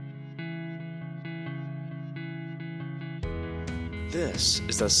This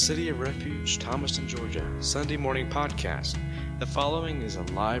is the City of Refuge, Thomaston, Georgia, Sunday morning podcast. The following is a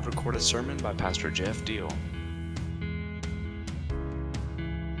live recorded sermon by Pastor Jeff Deal.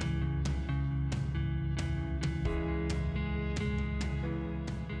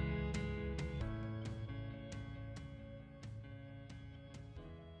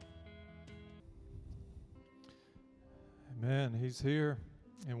 Amen. He's here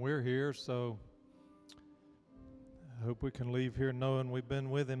and we're here, so I hope we can leave here knowing we've been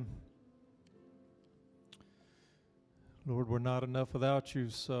with him. Lord, we're not enough without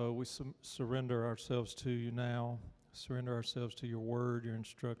you, so we surrender ourselves to you now. Surrender ourselves to your word, your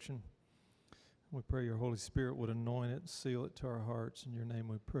instruction. We pray your Holy Spirit would anoint it and seal it to our hearts. In your name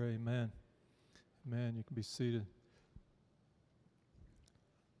we pray, amen. Amen. You can be seated.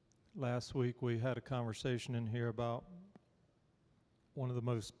 Last week we had a conversation in here about one of the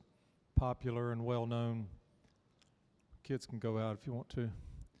most popular and well-known, kids can go out if you want to,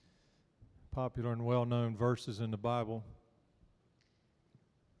 popular and well-known verses in the Bible.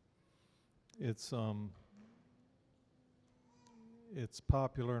 It's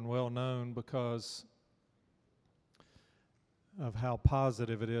popular and well-known because of how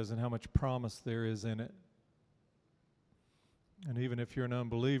positive it is and how much promise there is in it. And even if you're an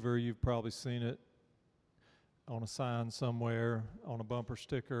unbeliever, you've probably seen it on a sign somewhere, on a bumper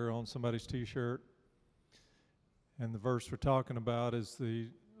sticker, on somebody's t-shirt. And the verse we're talking about is the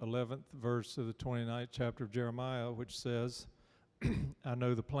 11th verse of the 29th chapter of Jeremiah, which says, I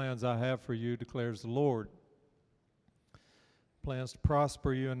know the plans I have for you, declares the Lord. Plans to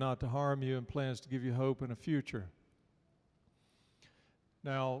prosper you and not to harm you, and plans to give you hope and a future.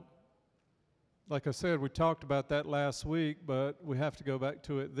 Now, like I said, we talked about that last week, but we have to go back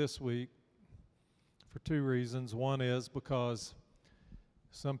to it this week for two reasons. One is because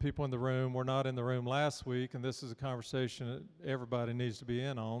some people in the room were not in the room last week, and this is a conversation that everybody needs to be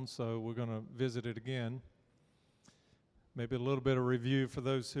in on, so we're going to visit it again. Maybe a little bit of review for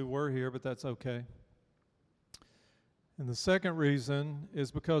those who were here, but that's okay. And the second reason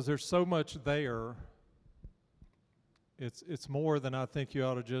is because there's so much there. It's more than I think you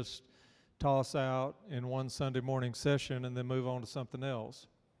ought to just toss out in one Sunday morning session and then move on to something else.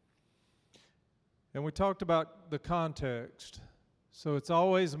 And we talked about the context. So it's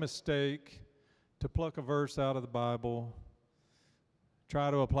always a mistake to pluck a verse out of the Bible,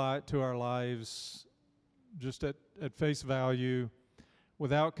 try to apply it to our lives just at face value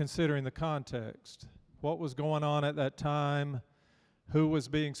without considering the context. What was going on at that time, who was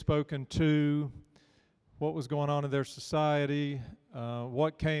being spoken to, what was going on in their society,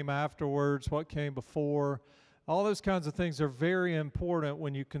 what came afterwards, what came before. All those kinds of things are very important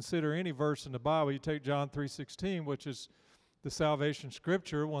when you consider any verse in the Bible. You take John 3:16, which is the salvation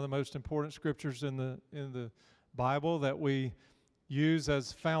scripture, one of the most important scriptures in the Bible that we use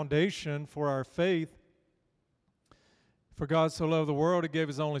as foundation for our faith. For God so loved the world, he gave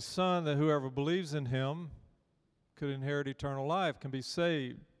his only Son, that whoever believes in him could inherit eternal life, can be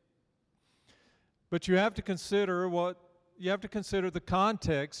saved. But you have to consider the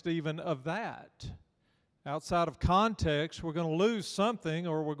context even of that. Outside of context, we're going to lose something,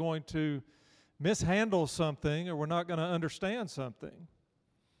 or we're going to mishandle something, or we're not going to understand something.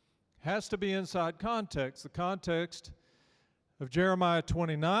 Has to be inside context. The context of Jeremiah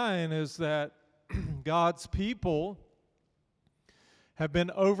 29 is that God's people have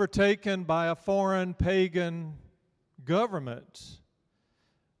been overtaken by a foreign pagan government.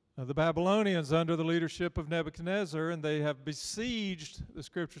 The Babylonians under the leadership of Nebuchadnezzar, and they have besieged, the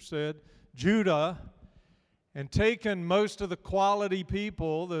scripture said, Judah, and taken most of the quality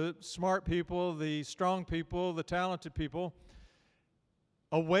people, the smart people, the strong people, the talented people,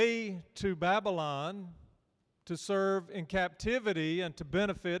 away to Babylon to serve in captivity and to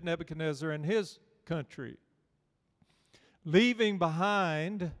benefit Nebuchadnezzar and his country, leaving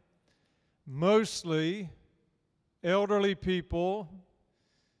behind mostly elderly people,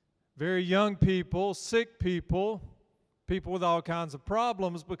 very young people, sick people, people with all kinds of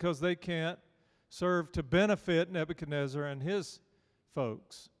problems because they can't serve to benefit Nebuchadnezzar and his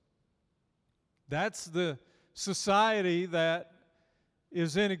folks. That's the society that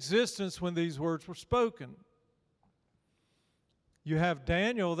is in existence when these words were spoken. You have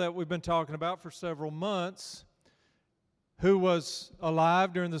Daniel that we've been talking about for several months, who was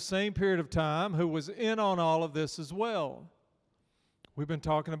alive during the same period of time, who was in on all of this as well. We've been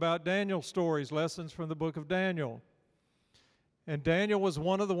talking about Daniel stories, lessons from the book of Daniel. And Daniel was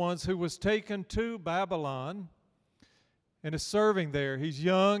one of the ones who was taken to Babylon and is serving there. He's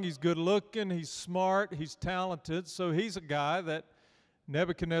young, he's good looking, he's smart, he's talented. So he's a guy that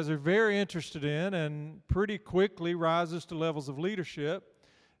Nebuchadnezzar very interested in and pretty quickly rises to levels of leadership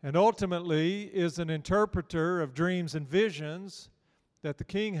and ultimately is an interpreter of dreams and visions that the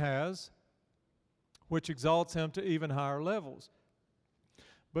king has, which exalts him to even higher levels.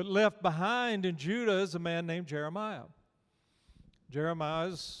 But left behind in Judah is a man named Jeremiah.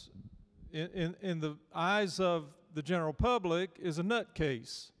 Jeremiah's, in the eyes of the general public, is a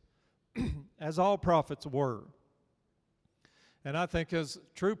nutcase, as all prophets were. And I think as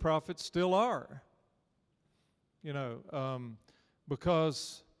true prophets still are.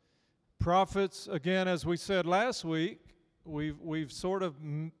 Because prophets, again, as we said last week, we've sort of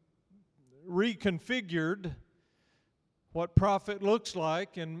reconfigured what prophet looks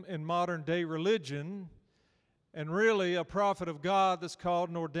like in modern day religion. And really, a prophet of God that's called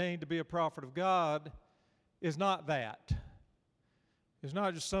and ordained to be a prophet of God is not that. It's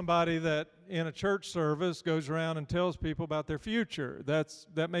not just somebody that in a church service goes around and tells people about their future.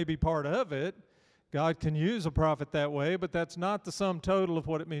 That may be part of it. God can use a prophet that way, but that's not the sum total of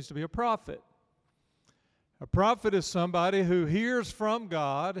what it means to be a prophet. A prophet is somebody who hears from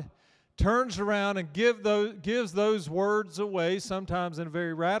God, turns around and gives those words away, sometimes in a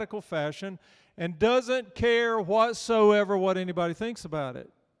very radical fashion, and doesn't care whatsoever what anybody thinks about it.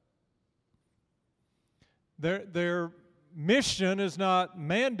 Their mission is not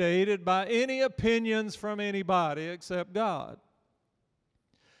mandated by any opinions from anybody except God.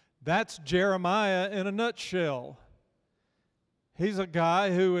 That's Jeremiah in a nutshell. He's a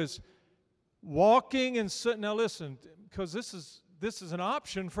guy who is walking and sitting. Now listen, because this is an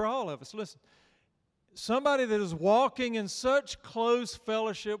option for all of us. Listen. Somebody that is walking in such close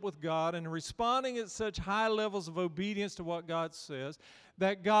fellowship with God and responding at such high levels of obedience to what God says,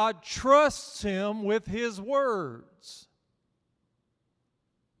 that God trusts him with his words.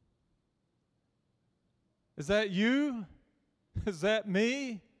 Is that you? Is that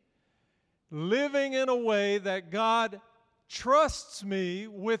me? Living in a way that God trusts me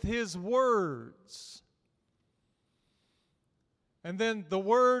with his words. And then the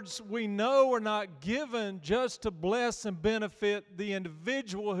words we know are not given just to bless and benefit the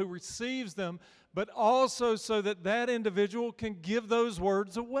individual who receives them, but also so that that individual can give those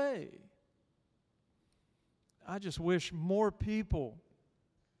words away. I just wish more people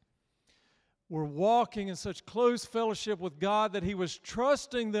were walking in such close fellowship with God that he was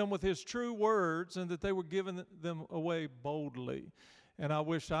trusting them with his true words and that they were giving them away boldly. And I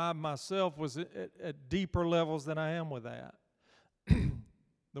wish I myself was at deeper levels than I am with that.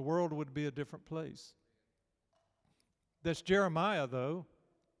 The world would be a different place. That's Jeremiah, though.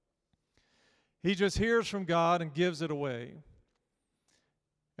 He just hears from God and gives it away.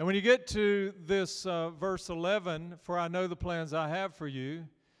 And when you get to this verse 11, for I know the plans I have for you,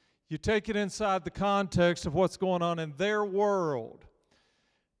 you take it inside the context of what's going on in their world.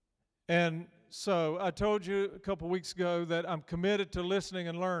 And so I told you a couple weeks ago that I'm committed to listening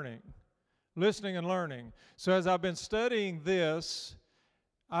and learning. Listening and learning. So as I've been studying this,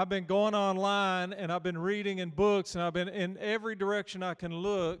 I've been going online and I've been reading in books and I've been in every direction I can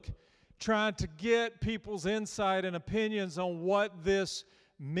look, trying to get people's insight and opinions on what this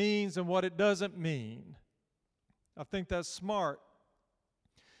means and what it doesn't mean. I think that's smart.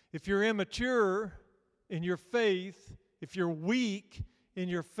 If you're immature in your faith, if you're weak in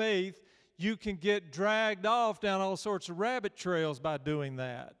your faith, you can get dragged off down all sorts of rabbit trails by doing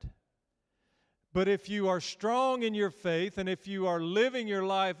that. But if you are strong in your faith and if you are living your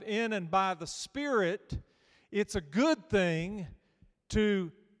life in and by the Spirit, it's a good thing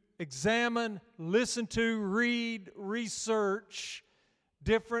to examine, listen to, read, research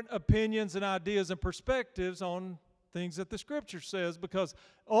different opinions and ideas and perspectives on things that the Scripture says, because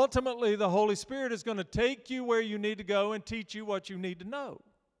ultimately the Holy Spirit is going to take you where you need to go and teach you what you need to know.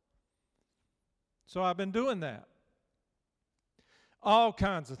 So I've been doing that. All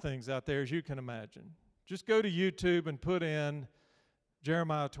kinds of things out there, as you can imagine. Just go to YouTube and put in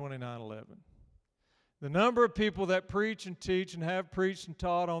Jeremiah 29:11. The number of people that preach and teach and have preached and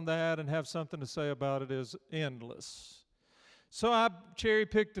taught on that and have something to say about it is endless. So I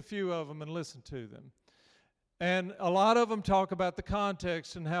cherry-picked a few of them and listened to them. And a lot of them talk about the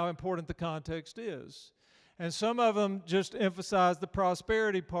context and how important the context is. And some of them just emphasize the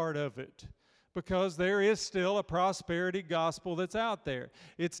prosperity part of it, because there is still a prosperity gospel that's out there.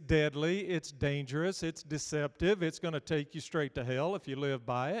 It's deadly, it's dangerous, it's deceptive, it's going to take you straight to hell if you live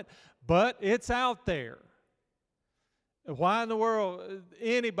by it, but it's out there. Why in the world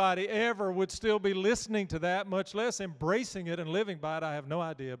anybody ever would still be listening to that, much less embracing it and living by it, I have no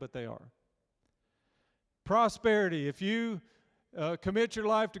idea, but they are. Prosperity, if you commit your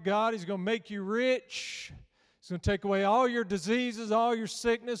life to God, He's going to make you rich. He's going to take away all your diseases, all your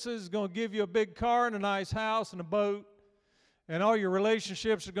sicknesses. He's going to give you a big car and a nice house and a boat. And all your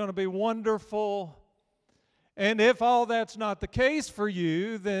relationships are going to be wonderful. And if all that's not the case for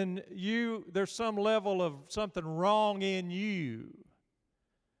you, then there's some level of something wrong in you.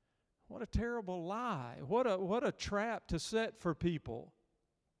 What a terrible lie. What a trap to set for people.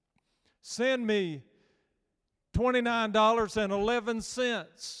 Send me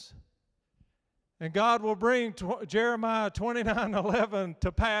 $29.11. And God will bring Jeremiah 29:11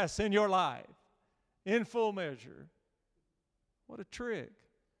 to pass in your life in full measure. What a trick.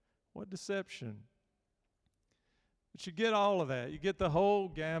 What deception. But you get all of that. You get the whole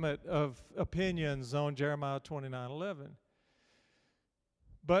gamut of opinions on Jeremiah 29:11.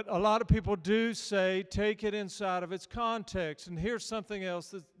 But a lot of people do say, take it inside of its context. And here's something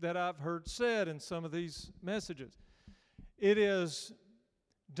else that I've heard said in some of these messages. It is,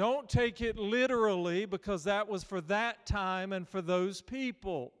 don't take it literally, because that was for that time and for those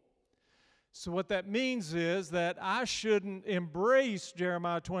people. So what that means is that I shouldn't embrace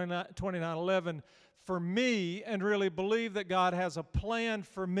Jeremiah 29:11 for me and really believe that God has a plan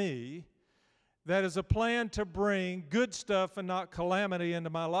for me, that is a plan to bring good stuff and not calamity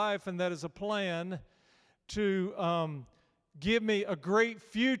into my life, and that is a plan to give me a great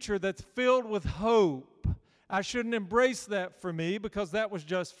future that's filled with hope. I shouldn't embrace that for me because that was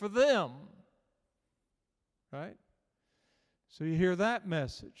just for them. Right? So you hear that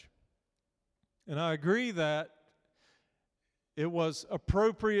message. And I agree that it was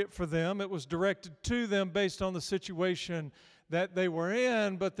appropriate for them. It was directed to them based on the situation that they were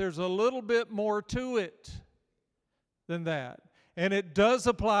in, but there's a little bit more to it than that. And it does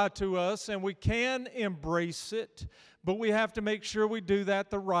apply to us, and we can embrace it, but we have to make sure we do that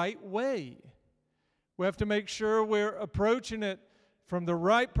the right way. We have to make sure we're approaching it from the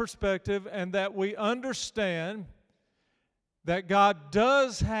right perspective and that we understand that God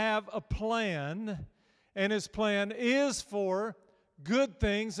does have a plan, and His plan is for good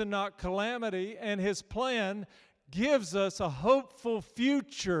things and not calamity, and His plan gives us a hopeful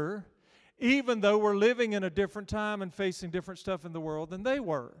future even though we're living in a different time and facing different stuff in the world than they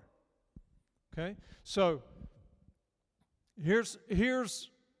were. Okay? So, here's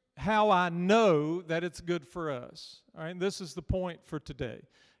how I know that it's good for us. All right? This is the point for today.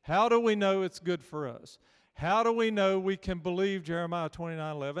 How do we know it's good for us? How do we know we can believe Jeremiah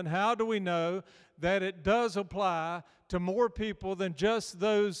 29:11? How do we know that it does apply to more people than just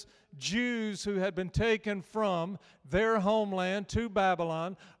those Jews who had been taken from their homeland to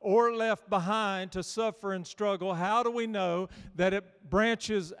Babylon or left behind to suffer and struggle? How do we know that it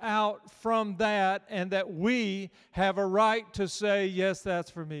branches out from that and that we have a right to say, yes,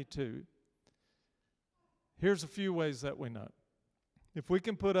 that's for me too? Here's a few ways that we know. If we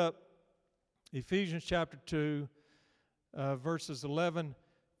can put up Ephesians chapter 2, verses 11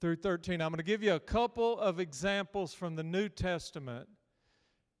 through 13. I'm going to give you a couple of examples from the New Testament.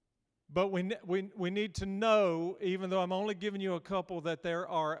 But we need to know, even though I'm only giving you a couple, that there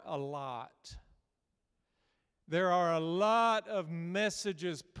are a lot. There are a lot of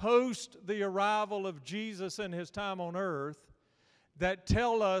messages post the arrival of Jesus and His time on earth that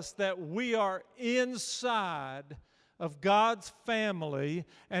tell us that we are inside of God's family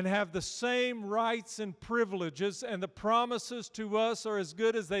and have the same rights and privileges, and the promises to us are as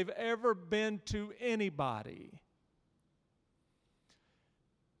good as they've ever been to anybody.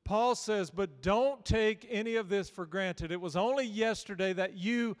 Paul says, but don't take any of this for granted. It was only yesterday that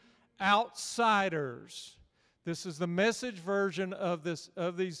you outsiders. This is the Message version of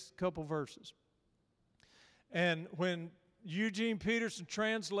these couple verses. And when Eugene Peterson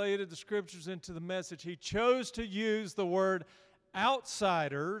translated the Scriptures into the Message, he chose to use the word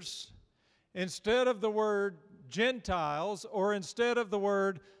outsiders instead of the word Gentiles, or instead of the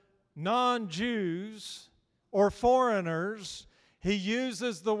word non-Jews or foreigners. He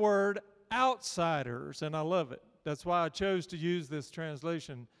uses the word outsiders, and I love it. That's why I chose to use this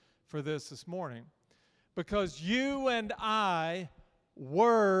translation for this morning. Because you and I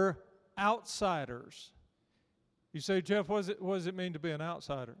were outsiders. You say, Jeff, what does it mean to be an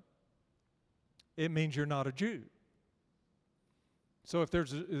outsider? It means you're not a Jew. So if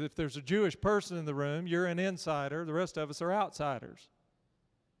there's a Jewish person in the room, you're an insider. The rest of us are outsiders.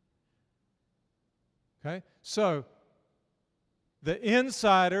 Okay? So the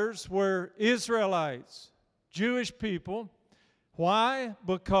insiders were Israelites, Jewish people. Why?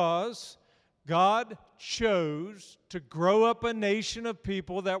 Because God chose to grow up a nation of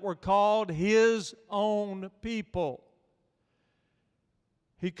people that were called His own people.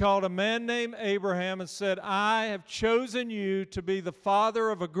 He called a man named Abraham and said, I have chosen you to be the father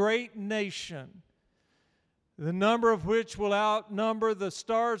of a great nation. the number of which will outnumber the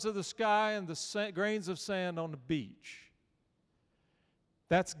stars of the sky and the grains of sand on the beach.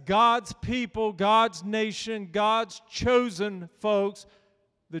 That's God's people, God's nation, God's chosen folks,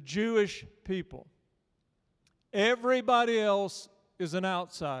 the Jewish people. Everybody else is an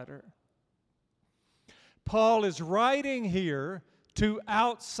outsider. Paul is writing here to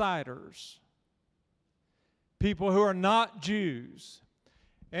outsiders, people who are not Jews.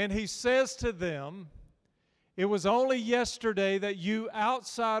 And he says to them, it was only yesterday that you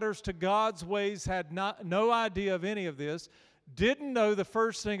outsiders to God's ways had no idea of any of this, didn't know the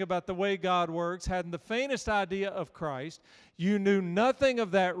first thing about the way God works, hadn't the faintest idea of Christ. You knew nothing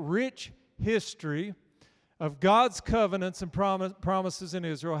of that rich history of God's covenants and promises in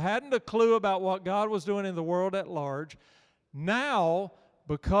Israel, hadn't a clue about what God was doing in the world at large. Now,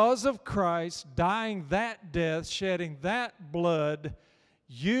 because of Christ dying that death, shedding that blood,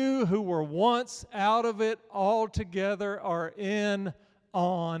 you who were once out of it altogether are in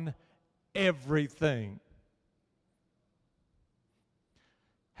on everything.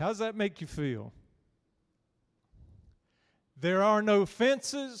 How does that make you feel? There are no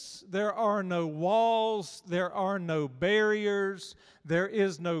fences, there are no walls, there are no barriers, there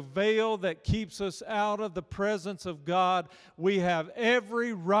is no veil that keeps us out of the presence of God. We have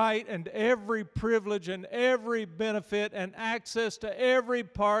every right and every privilege and every benefit and access to every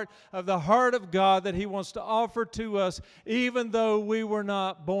part of the heart of God that He wants to offer to us, even though we were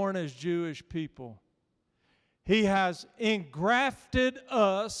not born as Jewish people. He has engrafted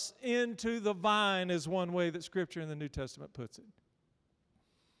us into the vine, is one way that Scripture in the New Testament puts it.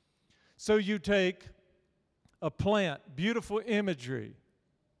 So you take a plant, beautiful imagery,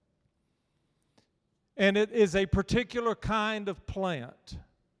 and it is a particular kind of plant.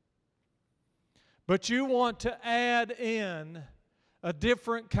 But you want to add in a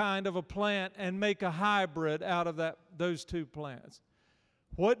different kind of a plant and make a hybrid out of those two plants.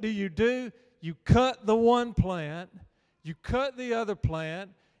 What do? You cut the one plant, you cut the other plant,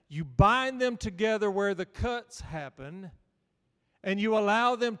 you bind them together where the cuts happen, and you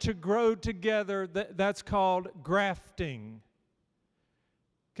allow them to grow together. That's called grafting.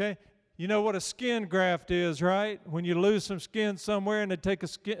 Okay? You know what a skin graft is, right? When you lose some skin somewhere and they take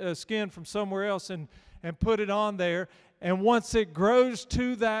a skin from somewhere else and put it on there. And once it grows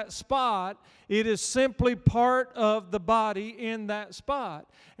to that spot, it is simply part of the body in that spot.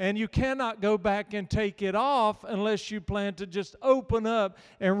 And you cannot go back and take it off unless you plan to just open up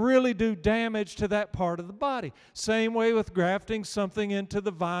and really do damage to that part of the body. Same way with grafting something into the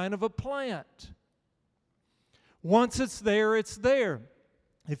vine of a plant. Once it's there, it's there.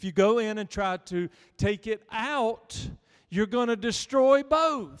 If you go in and try to take it out, you're going to destroy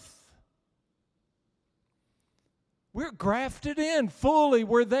both. We're grafted in fully.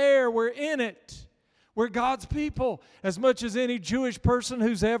 We're there. We're in it. We're God's people. As much as any Jewish person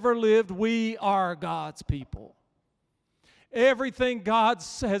who's ever lived, we are God's people. Everything God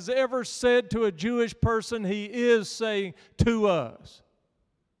has ever said to a Jewish person, He is saying to us.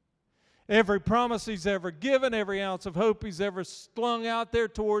 Every promise He's ever given, every ounce of hope He's ever slung out there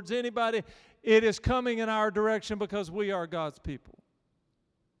towards anybody, it is coming in our direction because we are God's people.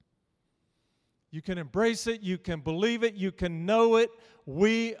 You can embrace it, you can believe it, you can know it.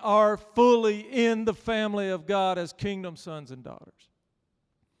 We are fully in the family of God as kingdom sons and daughters.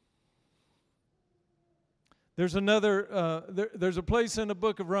 There's a place in the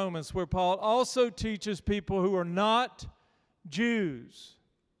book of Romans where Paul also teaches people who are not Jews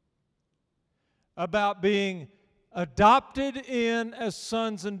about being adopted in as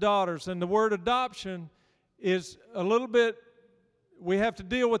sons and daughters. And the word adoption is a little bit, we have to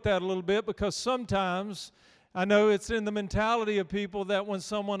deal with that a little bit because sometimes, I know it's in the mentality of people that when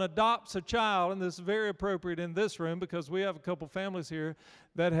someone adopts a child, and this is very appropriate in this room because we have a couple families here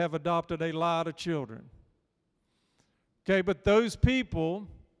that have adopted a lot of children. Okay, but those people,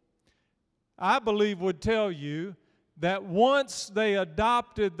 I believe, would tell you that once they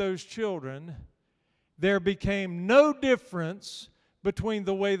adopted those children, there became no difference between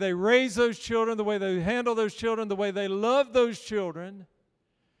the way they raise those children, the way they handle those children, the way they love those children,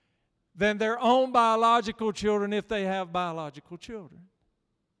 than their own biological children if they have biological children.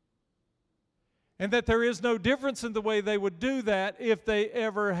 And that there is no difference in the way they would do that if they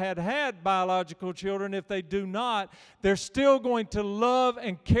ever had biological children. If they do not, they're still going to love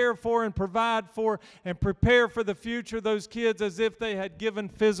and care for and provide for and prepare for the future of those kids as if they had given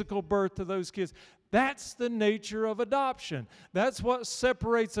physical birth to those kids. That's the nature of adoption. That's what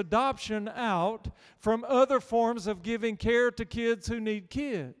separates adoption out from other forms of giving care to kids who need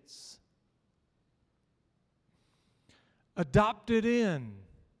kids. Adopted in.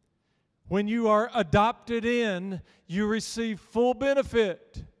 When you are adopted in, you receive full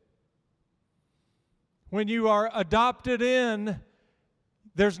benefit. When you are adopted in,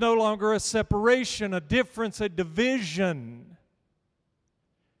 there's no longer a separation, a difference, a division.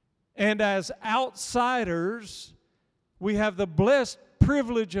 And as outsiders, we have the blessed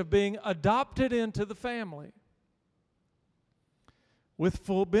privilege of being adopted into the family with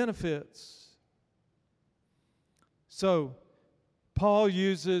full benefits. So, Paul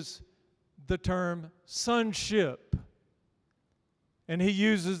uses the term sonship. And he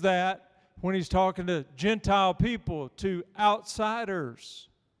uses that when he's talking to Gentile people, to outsiders.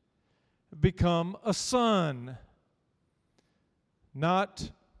 Become a son. Not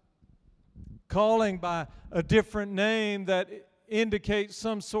calling by a different name that indicates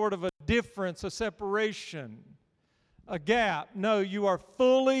some sort of a difference, a separation, a gap. No, you are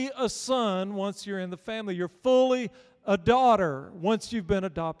fully a son once you're in the family. You're fully a daughter once you've been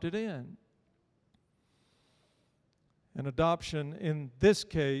adopted in. And adoption in this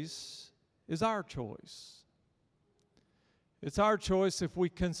case is our choice. It's our choice if we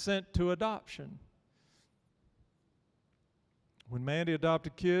consent to adoption. When Mandy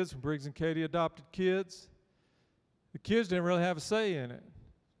adopted kids, when Briggs and Katie adopted kids, the kids didn't really have a say in it.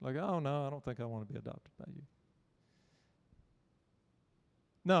 Like, oh no, I don't think I want to be adopted by you.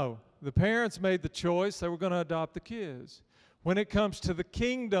 No, the parents made the choice. They were going to adopt the kids. When it comes to the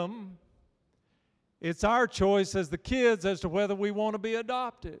kingdom, it's our choice as the kids as to whether we want to be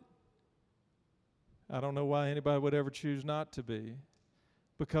adopted. I don't know why anybody would ever choose not to be,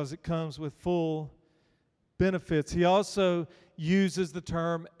 because it comes with full benefits. He also uses the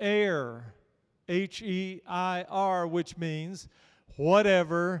term heir, H-E-I-R, which means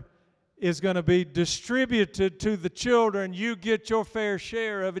whatever is going to be distributed to the children, you get your fair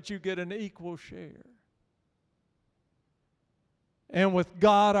share of it, you get an equal share. And with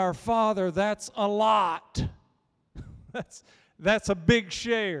God our Father, that's a lot. That's a big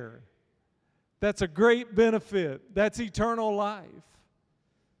share. That's a great benefit. That's eternal life.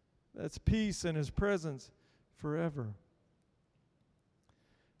 That's peace in His presence forever.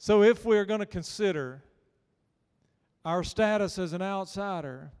 So if we're going to consider our status as an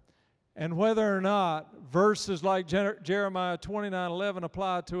outsider and whether or not verses like Jeremiah 29:11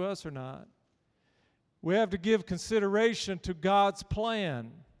 apply to us or not, we have to give consideration to God's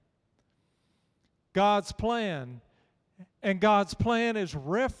plan. God's plan. And God's plan is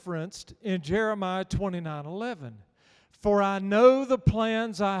referenced in Jeremiah 29:11. For I know the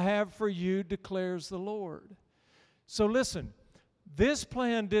plans I have for you, declares the Lord. So listen, this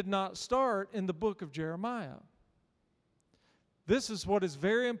plan did not start in the book of Jeremiah. This is what is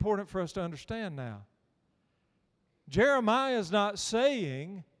very important for us to understand now. Jeremiah is not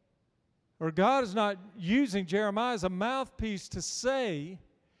saying, or God is not using Jeremiah as a mouthpiece to say,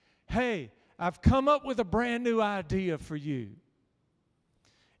 hey, I've come up with a brand new idea for you.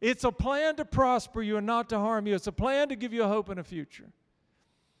 It's a plan to prosper you and not to harm you. It's a plan to give you a hope and a future.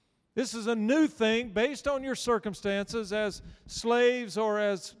 This is a new thing based on your circumstances as slaves or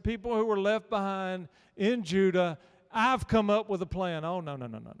as people who were left behind in Judah. I've come up with a plan. Oh, no.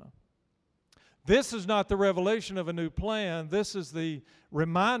 This is not the revelation of a new plan. This is the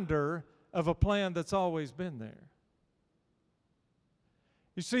reminder of a plan that's always been there.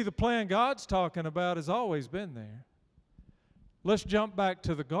 You see, the plan God's talking about has always been there. Let's jump back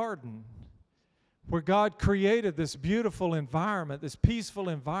to the garden where God created this beautiful environment, this peaceful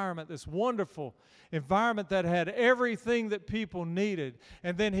environment, this wonderful environment that had everything that people needed.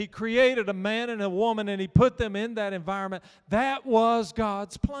 And then He created a man and a woman and He put them in that environment. That was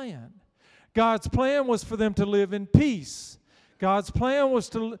God's plan. God's plan was for them to live in peace. God's plan was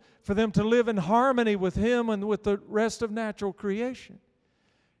for them to live in harmony with Him and with the rest of natural creation.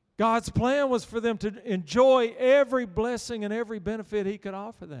 God's plan was for them to enjoy every blessing and every benefit He could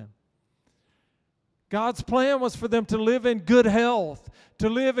offer them. God's plan was for them to live in good health, to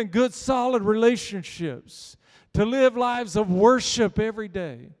live in good, solid relationships, to live lives of worship every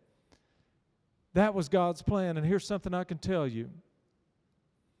day. That was God's plan. And here's something I can tell you.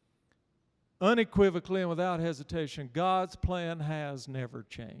 Unequivocally and without hesitation, God's plan has never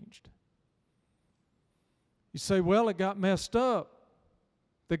changed. You say, well, it got messed up.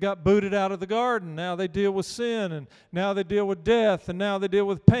 They got booted out of the garden. Now they deal with sin, and now they deal with death, and now they deal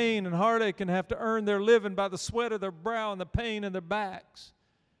with pain and heartache and have to earn their living by the sweat of their brow and the pain in their backs.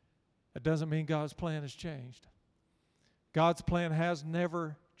 That doesn't mean God's plan has changed. God's plan has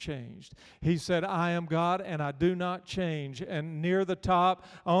never changed. He said, I am God and I do not change. And near the top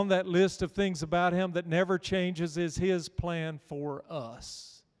on that list of things about Him that never changes is His plan for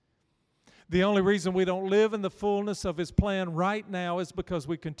us. The only reason we don't live in the fullness of His plan right now is because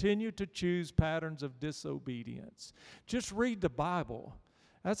we continue to choose patterns of disobedience. Just read the Bible.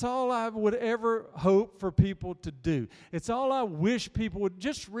 That's all I would ever hope for people to do. It's all I wish people would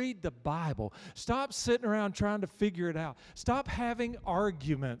just read the Bible. Stop sitting around trying to figure it out. Stop having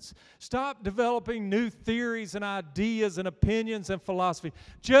arguments. Stop developing new theories and ideas and opinions and philosophy.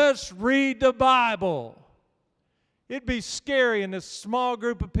 Just read the Bible. It'd be scary in this small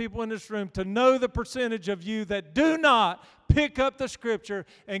group of people in this room to know the percentage of you that do not pick up the Scripture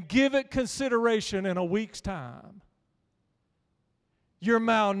and give it consideration in a week's time. You're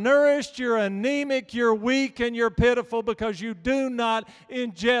malnourished, you're anemic, you're weak, and you're pitiful because you do not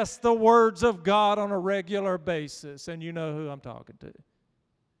ingest the words of God on a regular basis. And you know who I'm talking to.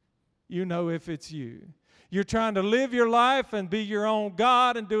 You know if it's you. You're trying to live your life and be your own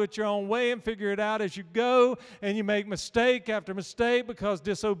God and do it your own way and figure it out as you go, and you make mistake after mistake because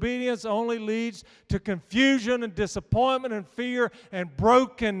disobedience only leads to confusion and disappointment and fear and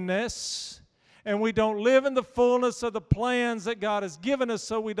brokenness. And we don't live in the fullness of the plans that God has given us,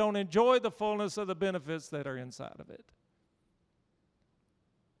 so we don't enjoy the fullness of the benefits that are inside of it.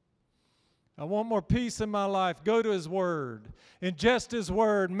 I want more peace in my life. Go to His Word. Ingest His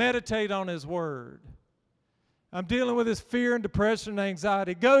Word. Meditate on His Word. I'm dealing with this fear and depression and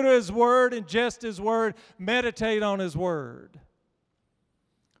anxiety. Go to His Word, ingest His Word, meditate on His Word.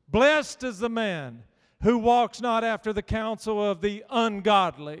 Blessed is the man who walks not after the counsel of the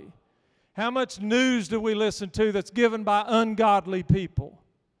ungodly. How much news do we listen to that's given by ungodly people?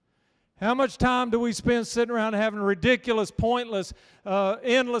 How much time do we spend sitting around having ridiculous, pointless,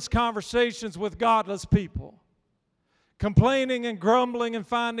 endless conversations with godless people? Complaining and grumbling and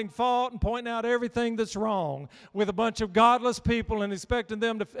finding fault and pointing out everything that's wrong with a bunch of godless people and expecting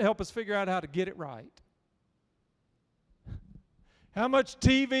them to help us figure out how to get it right. How much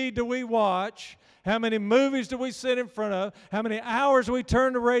TV do we watch? How many movies do we sit in front of? How many hours do we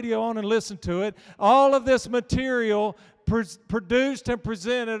turn the radio on and listen to it? All of this material produced and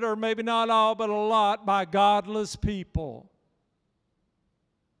presented, or maybe not all, but a lot, by godless people.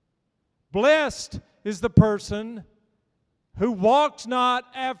 Blessed is the person who walks not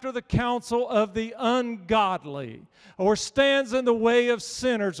after the counsel of the ungodly, or stands in the way of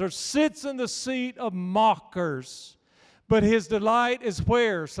sinners, or sits in the seat of mockers. But his delight is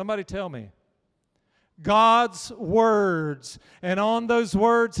where? Somebody tell me. God's words. And on those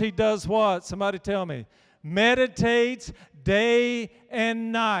words he does what? Somebody tell me. Meditates day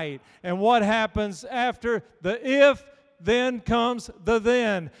and night. And what happens after the if? Then comes the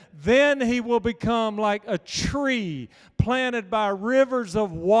then. Then he will become like a tree planted by rivers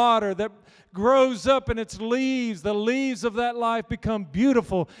of water that grows up, and its leaves, the leaves of that life become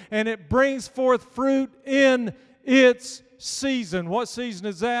beautiful, and it brings forth fruit in its season. What season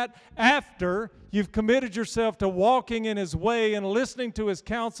is that? After you've committed yourself to walking in His way and listening to His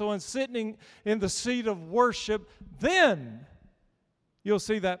counsel and sitting in the seat of worship, then you'll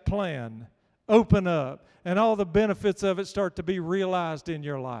see that plan open up and all the benefits of it start to be realized in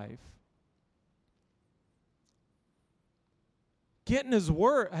your life. Getting His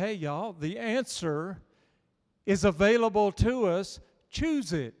Word, hey y'all, the answer is available to us.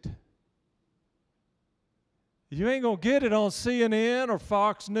 Choose it. You ain't going to get it on CNN or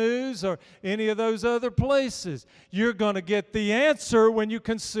Fox News or any of those other places. You're going to get the answer when you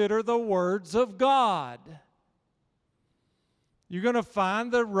consider the words of God. You're going to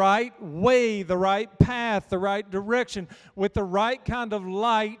find the right way, the right path, the right direction, with the right kind of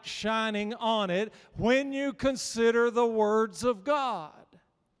light shining on it when you consider the words of God.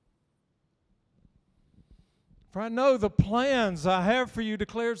 For I know the plans I have for you,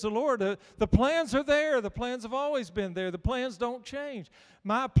 declares the Lord. The plans are there. The plans have always been there. The plans don't change.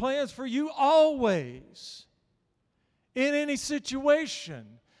 My plans for you always, in any situation.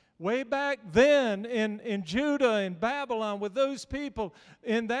 Way back then in Judah and Babylon with those people,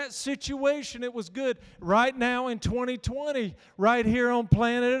 in that situation it was good. Right now in 2020, right here on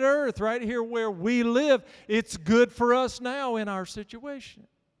planet Earth, right here where we live, it's good for us now in our situation.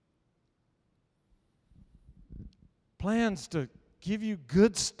 Plans to give you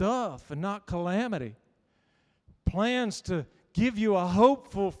good stuff and not calamity. Plans to give you a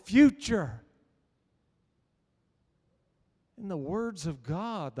hopeful future. In the words of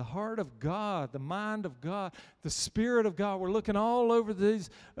God, the heart of God, the mind of God, the Spirit of God. We're looking all over these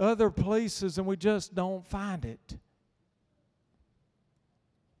other places and we just don't find it.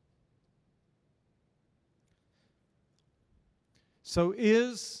 So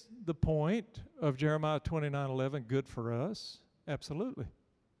is the point of Jeremiah 29:11 good for us? Absolutely.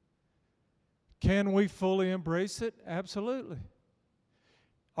 Can we fully embrace it? Absolutely.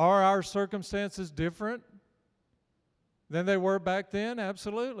 Are our circumstances different than they were back then?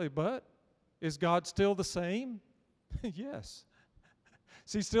 Absolutely. But is God still the same? Yes.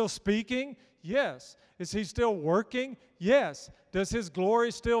 Is He still speaking? Yes. Is He still working? Yes. Does His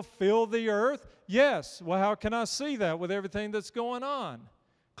glory still fill the earth? Yes. Well, how can I see that with everything that's going on?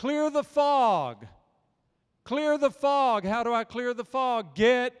 Clear the fog. Clear the fog. How do I clear the fog?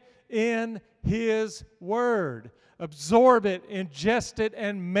 Get in His Word. Absorb it, ingest it,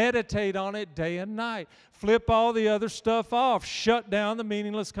 and meditate on it day and night. Flip all the other stuff off. Shut down the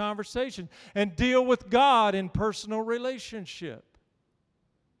meaningless conversation and deal with God in personal relationship.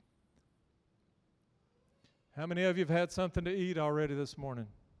 How many of you have had something to eat already this morning?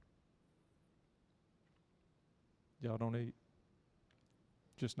 Y'all don't eat.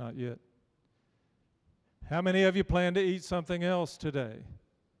 Just not yet. How many of you plan to eat something else today?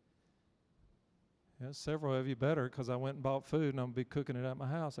 Yeah, several of you better, because I went and bought food and I'm going to be cooking it at my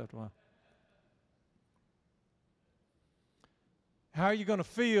house after a while. How are you going to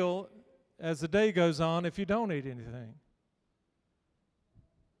feel as the day goes on if you don't eat anything?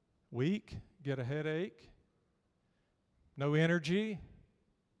 Weak? Get a headache? No energy?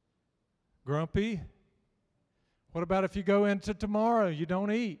 Grumpy? What about if you go into tomorrow, you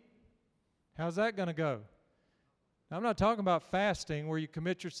don't eat? How's that going to go? Now, I'm not talking about fasting where you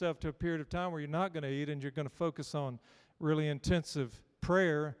commit yourself to a period of time where you're not going to eat and you're going to focus on really intensive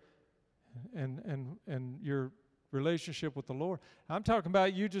prayer and your relationship with the Lord. I'm talking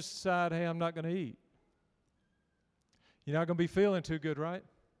about you just decide, hey, I'm not going to eat. You're not going to be feeling too good, right?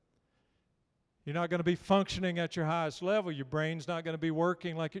 You're not going to be functioning at your highest level. Your brain's not going to be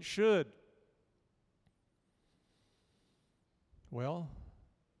working like it should. Well,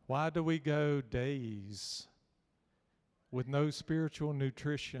 why do we go days with no spiritual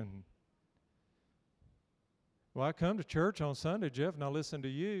nutrition? Well, I come to church on Sunday, Jeff, and I listen to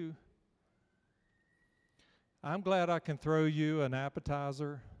you. I'm glad I can throw you an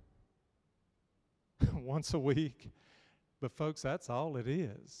appetizer once a week. But folks, that's all it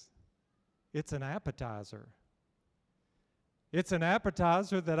is. It's an appetizer. It's an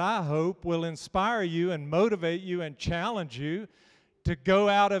appetizer that I hope will inspire you and motivate you and challenge you to go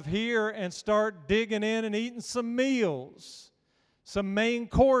out of here and start digging in and eating some meals, some main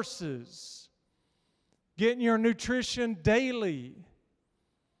courses, getting your nutrition daily.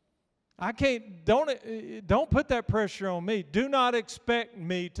 Don't put that pressure on me. Do not expect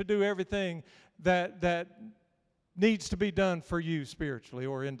me to do everything that needs to be done for you spiritually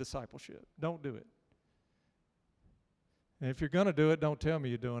or in discipleship. Don't do it. And if you're going to do it, don't tell me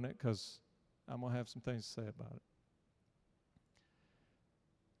you're doing it, because I'm going to have some things to say about it.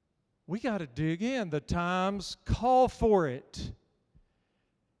 We got to dig in. The times call for it.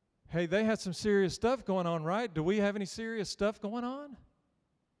 Hey, they had some serious stuff going on, right? Do we have any serious stuff going on?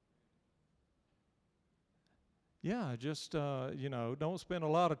 Yeah, just, don't spend a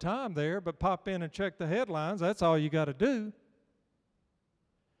lot of time there, but pop in and check the headlines. That's all you got to do.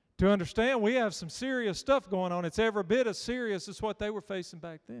 To understand, we have some serious stuff going on. It's every bit as serious as what they were facing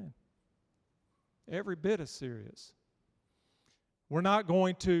back then. Every bit as serious. We're not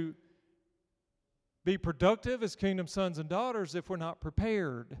going to be productive as kingdom sons and daughters if we're not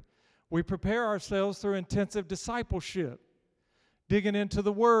prepared. We prepare ourselves through intensive discipleship, digging into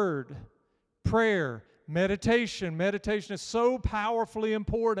the Word, prayer, meditation. Meditation is so powerfully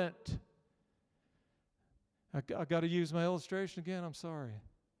important. I got to use my illustration again. I'm sorry.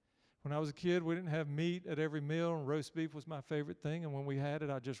 When I was a kid, we didn't have meat at every meal, and roast beef was my favorite thing. And when we had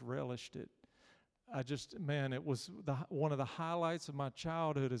it, I just relished it. It was one of the highlights of my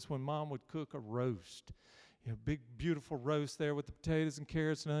childhood is when Mom would cook a roast. Big, beautiful roast there with the potatoes and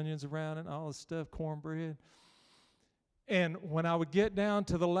carrots and onions around it and all this stuff, cornbread. And when I would get down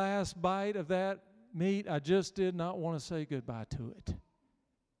to the last bite of that meat, I just did not want to say goodbye to it.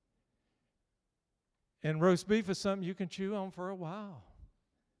 And roast beef is something you can chew on for a while.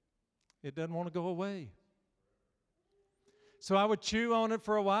 It doesn't want to go away. So I would chew on it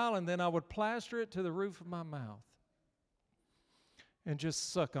for a while, and then I would plaster it to the roof of my mouth and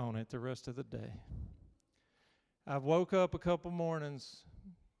just suck on it the rest of the day. I woke up a couple mornings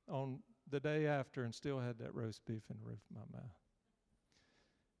on the day after and still had that roast beef in the roof of my mouth.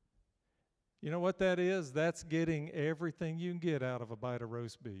 You know what that is? That's getting everything you can get out of a bite of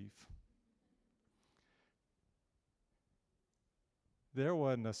roast beef. There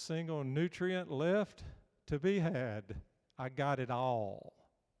wasn't a single nutrient left to be had. I got it all.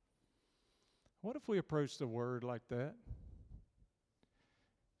 What if we approach the Word like that?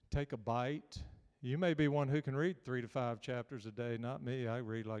 Take a bite. You may be one who can read 3 to 5 chapters a day. Not me. I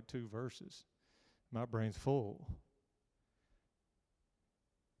read like 2 verses. My brain's full.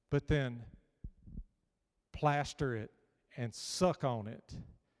 but then plaster it and suck on it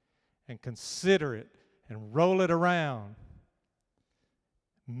and consider it and roll it around.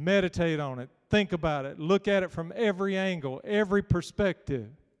 Meditate on it. Think about it. Look at it from every angle, every perspective.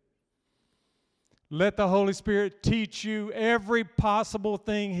 Let the Holy Spirit teach you every possible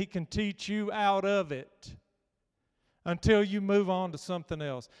thing He can teach you out of it until you move on to something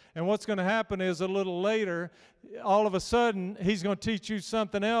else. And what's going to happen is a little later, all of a sudden, He's going to teach you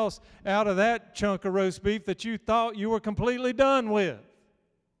something else out of that chunk of roast beef that you thought you were completely done with.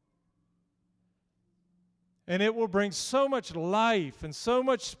 And it will bring so much life and so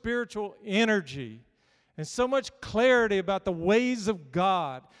much spiritual energy and so much clarity about the ways of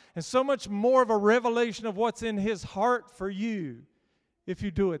God and so much more of a revelation of what's in His heart for you if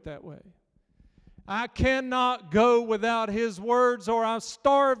you do it that way. I cannot go without His words or I'll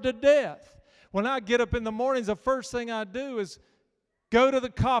starve to death. When I get up in the mornings, the first thing I do is go to the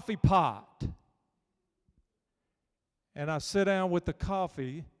coffee pot. And I sit down with the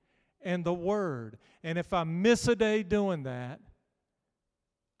coffee and the Word. And if I miss a day doing that,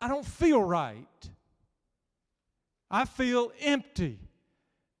 I don't feel right. I feel empty.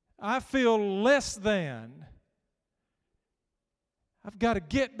 I feel less than. I've got to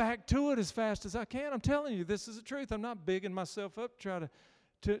get back to it as fast as I can. I'm telling you, this is the truth. I'm not bigging myself up to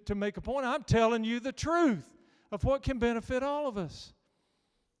try to make a point. I'm telling you the truth of what can benefit all of us.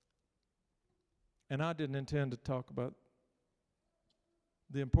 And I didn't intend to talk about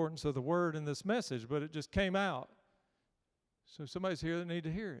the importance of the Word in this message, but it just came out. So somebody's here that need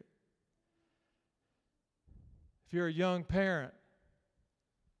to hear it. If you're a young parent,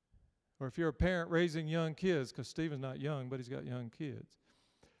 or if you're a parent raising young kids, because Stephen's not young, but he's got young kids.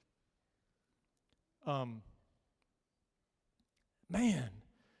 I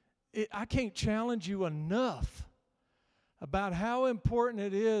can't challenge you enough about how important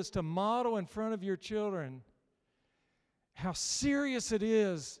it is to model in front of your children how serious it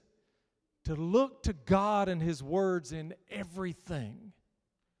is to look to God and His words in everything.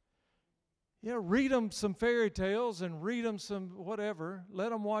 Yeah, read them some fairy tales and read them some whatever. Let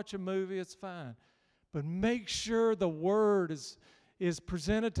them watch a movie, it's fine. But make sure the Word is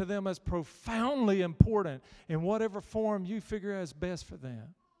presented to them as profoundly important in whatever form you figure out is best for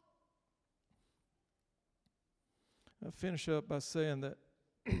them. I'll finish up by saying that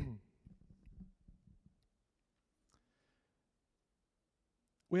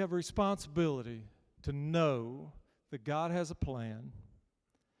we have a responsibility to know that God has a plan,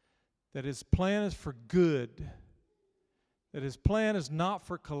 that His plan is for good, that His plan is not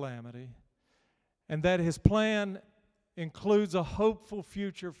for calamity, and that His plan includes a hopeful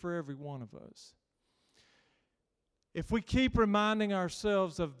future for every one of us. If we keep reminding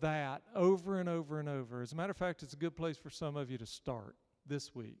ourselves of that over and over and over, as a matter of fact, it's a good place for some of you to start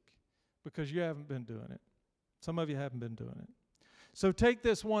this week because you haven't been doing it. Some of you haven't been doing it. So take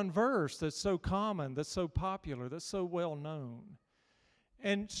this one verse that's so common, that's so popular, that's so well known,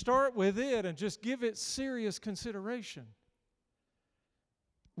 and start with it and just give it serious consideration.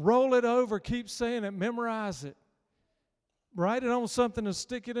 Roll it over, keep saying it, memorize it. Write it on something and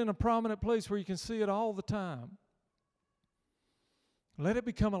stick it in a prominent place where you can see it all the time. Let it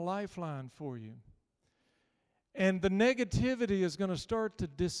become a lifeline for you. And the negativity is going to start to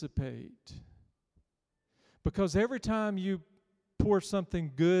dissipate. Because every time you pour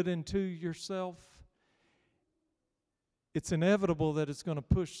something good into yourself, it's inevitable that it's going to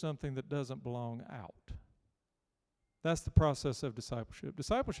push something that doesn't belong out. That's the process of discipleship.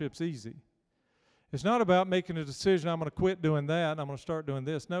 Discipleship's easy. It's not about making a decision, I'm going to quit doing that and I'm going to start doing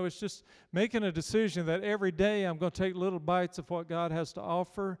this. No, it's just making a decision that every day I'm going to take little bites of what God has to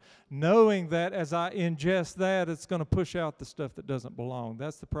offer, knowing that as I ingest that, it's going to push out the stuff that doesn't belong.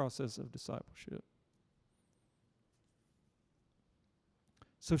 That's the process of discipleship.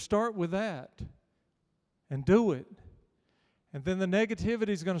 So start with that and do it. And then the negativity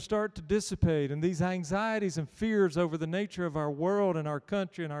is going to start to dissipate, and these anxieties and fears over the nature of our world and our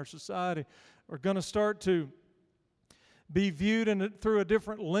country and our society are going to start to be viewed through a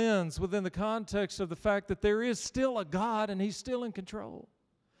different lens within the context of the fact that there is still a God and He's still in control.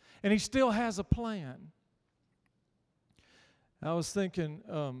 And He still has a plan. I was thinking,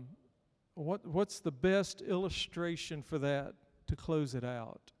 what's the best illustration for that to close it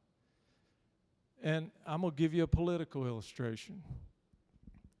out? And I'm going to give you a political illustration.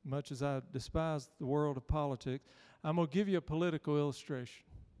 Much as I despise the world of politics, I'm going to give you a political illustration.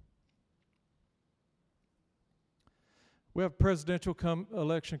 We have a presidential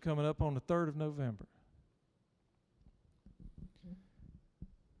election coming up on the 3rd of November.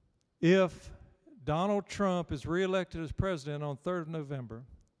 If Donald Trump is reelected as president on 3rd of November,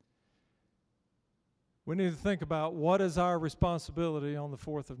 We need to think about what is our responsibility on the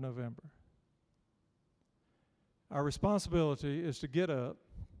 4th of November. Our responsibility is to get up,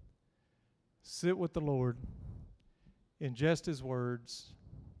 sit with the Lord, ingest His words,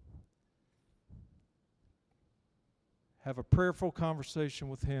 have a prayerful conversation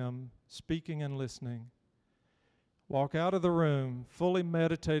with Him, speaking and listening, walk out of the room fully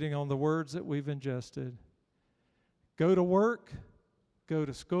meditating on the words that we've ingested, go to work, go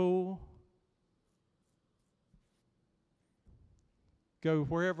to school, go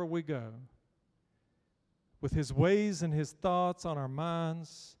wherever we go, with His ways and His thoughts on our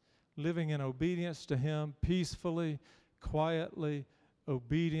minds, living in obedience to Him, peacefully, quietly,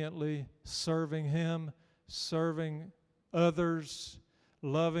 obediently, serving Him, serving others,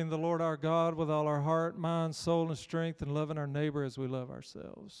 loving the Lord our God with all our heart, mind, soul, and strength, and loving our neighbor as we love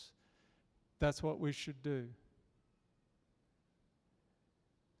ourselves. That's what we should do.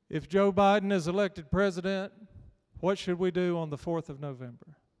 If Joe Biden is elected president, what should we do on the 4th of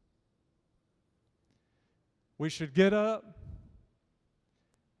November? We should get up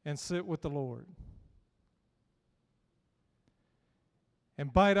and sit with the Lord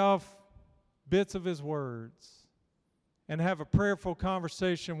and bite off bits of His words and have a prayerful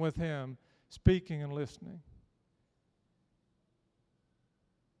conversation with Him, speaking and listening.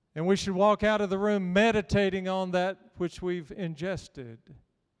 And we should walk out of the room meditating on that which we've ingested.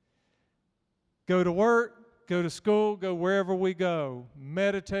 Go to work, go to school, go wherever we go,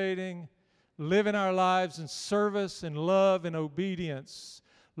 meditating, living our lives in service and love and obedience,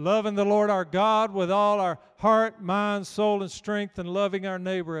 loving the Lord our God with all our heart, mind, soul, and strength, and loving our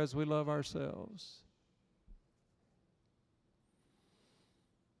neighbor as we love ourselves.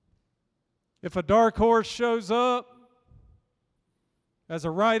 If a dark horse shows up as a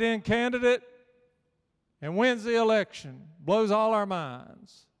write-in candidate and wins the election, blows all our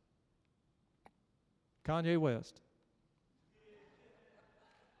minds, Kanye West.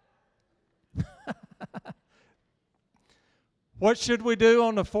 What should we do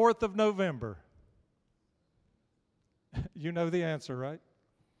on the 4th of November? You know the answer, right?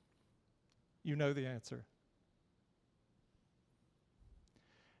 You know the answer.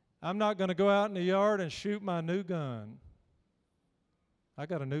 I'm not going to go out in the yard and shoot my new gun. I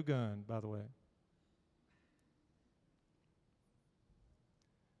got a new gun, by the way.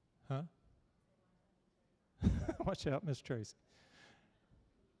 Huh? Watch out, Miss Tracy.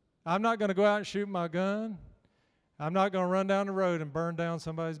 I'm not going to go out and shoot my gun. I'm not going to run down the road and burn down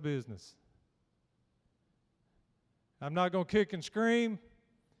somebody's business. I'm not going to kick and scream.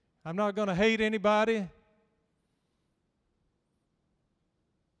 I'm not going to hate anybody.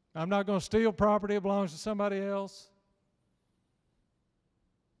 I'm not going to steal property that belongs to somebody else.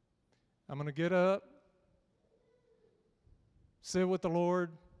 I'm going to get up, sit with the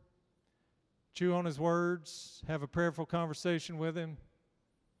Lord, chew on His words, have a prayerful conversation with Him,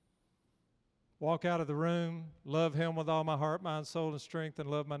 walk out of the room, love Him with all my heart, mind, soul, and strength,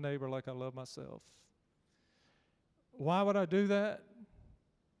 and love my neighbor like I love myself. Why would I do that?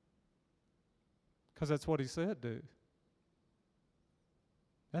 Because that's what He said do.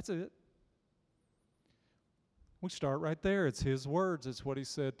 That's it. We start right there. It's His words. It's what He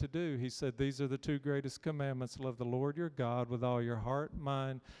said to do. He said, these are the two greatest commandments. Love the Lord your God with all your heart,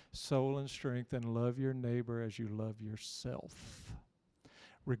 mind, soul, and strength, and love your neighbor as you love yourself.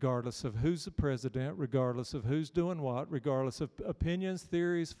 Regardless of who's the president, regardless of who's doing what, regardless of opinions,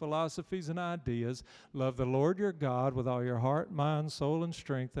 theories, philosophies, and ideas, love the Lord your God with all your heart, mind, soul, and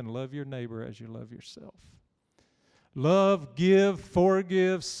strength, and love your neighbor as you love yourself. Love, give,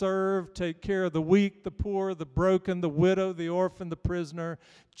 forgive, serve, take care of the weak, the poor, the broken, the widow, the orphan, the prisoner.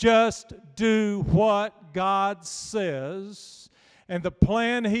 Just do what God says. And the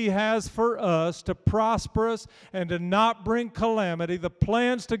plan He has for us to prosper us and to not bring calamity, the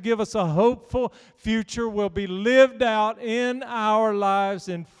plans to give us a hopeful future will be lived out in our lives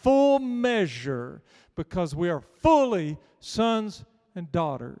in full measure because we are fully sons and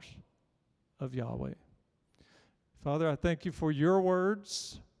daughters of Yahweh. Father, I thank You for Your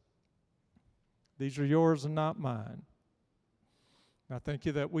words. These are Yours and not mine. I thank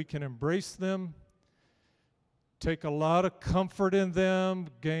You that we can embrace them, take a lot of comfort in them,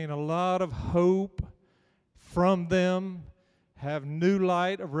 gain a lot of hope from them, have new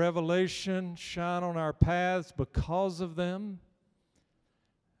light of revelation shine on our paths because of them.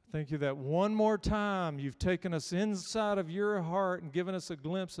 Thank You that one more time You've taken us inside of Your heart and given us a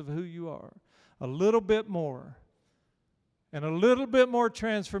glimpse of who You are. A little bit more. And a little bit more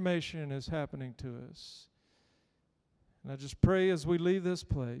transformation is happening to us. And I just pray as we leave this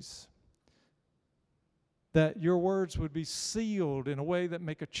place that Your words would be sealed in a way that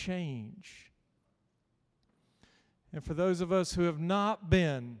make a change And for those of us who have not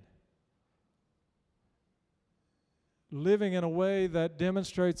been living in a way that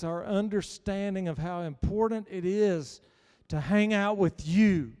demonstrates our understanding of how important it is to hang out with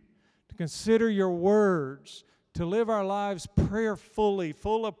you, to consider your words, to live our lives prayerfully,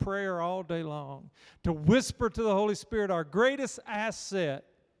 full of prayer all day long, to whisper to the Holy Spirit, our greatest asset,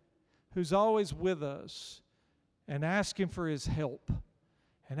 who's always with us, and ask Him for His help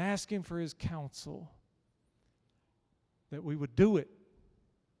and ask Him for His counsel, that we would do it,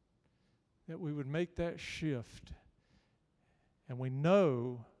 that we would make that shift. And we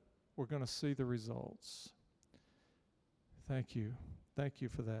know we're going to see the results. Thank you. Thank you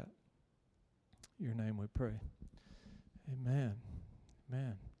for that. In your name we pray. Amen.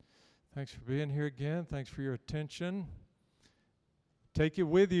 Amen. Thanks for being here again. Thanks for your attention. Take it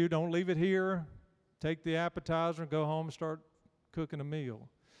with you. Don't leave it here. Take the appetizer and go home and start cooking a meal.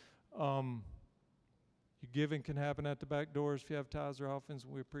 Your giving can happen at the back doors if you have tithes or offerings.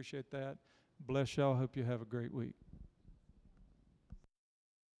 We appreciate that. Bless y'all. Hope you have a great week.